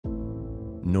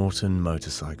Norton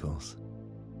Motorcycles.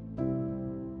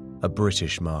 A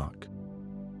British mark.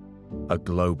 A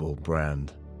global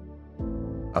brand.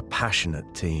 A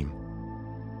passionate team.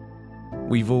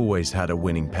 We've always had a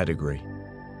winning pedigree.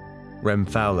 Rem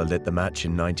Fowler lit the match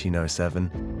in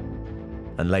 1907,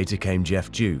 and later came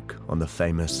Jeff Duke on the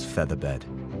famous featherbed.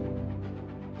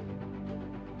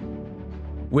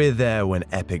 We're there when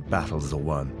epic battles are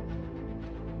won,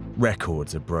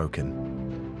 records are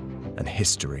broken, and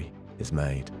history is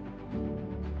made.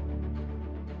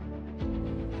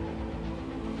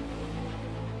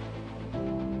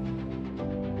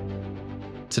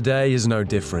 Today is no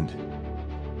different,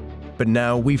 but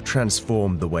now we've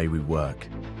transformed the way we work,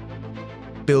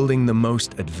 building the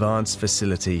most advanced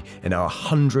facility in our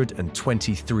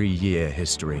 123-year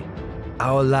history.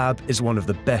 Our lab is one of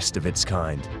the best of its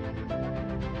kind.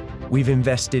 We've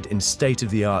invested in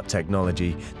state-of-the-art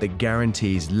technology that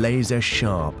guarantees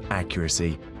laser-sharp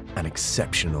accuracy and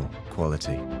exceptional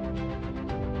quality.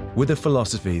 With a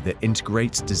philosophy that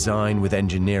integrates design with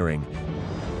engineering,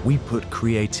 we put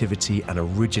creativity and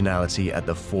originality at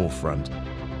the forefront,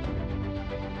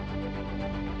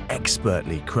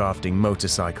 expertly crafting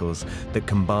motorcycles that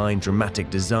combine dramatic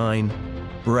design,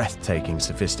 breathtaking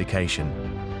sophistication,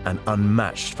 and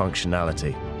unmatched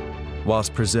functionality,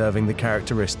 whilst preserving the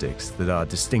characteristics that are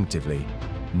distinctively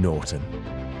Norton.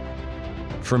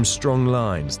 From strong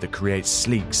lines that create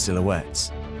sleek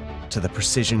silhouettes, to the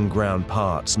precision ground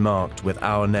parts marked with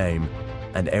our name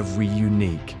and every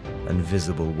unique and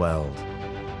visible weld.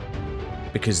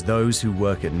 Because those who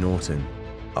work at Norton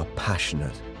are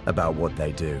passionate about what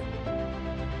they do.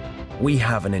 We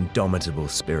have an indomitable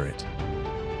spirit.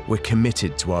 We're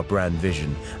committed to our brand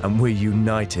vision, and we're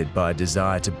united by a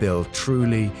desire to build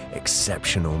truly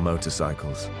exceptional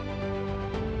motorcycles.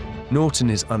 Norton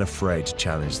is unafraid to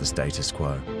challenge the status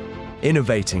quo,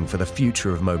 innovating for the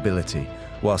future of mobility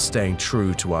while staying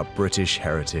true to our British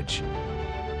heritage,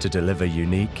 to deliver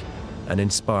unique and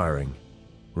inspiring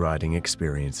riding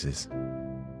experiences.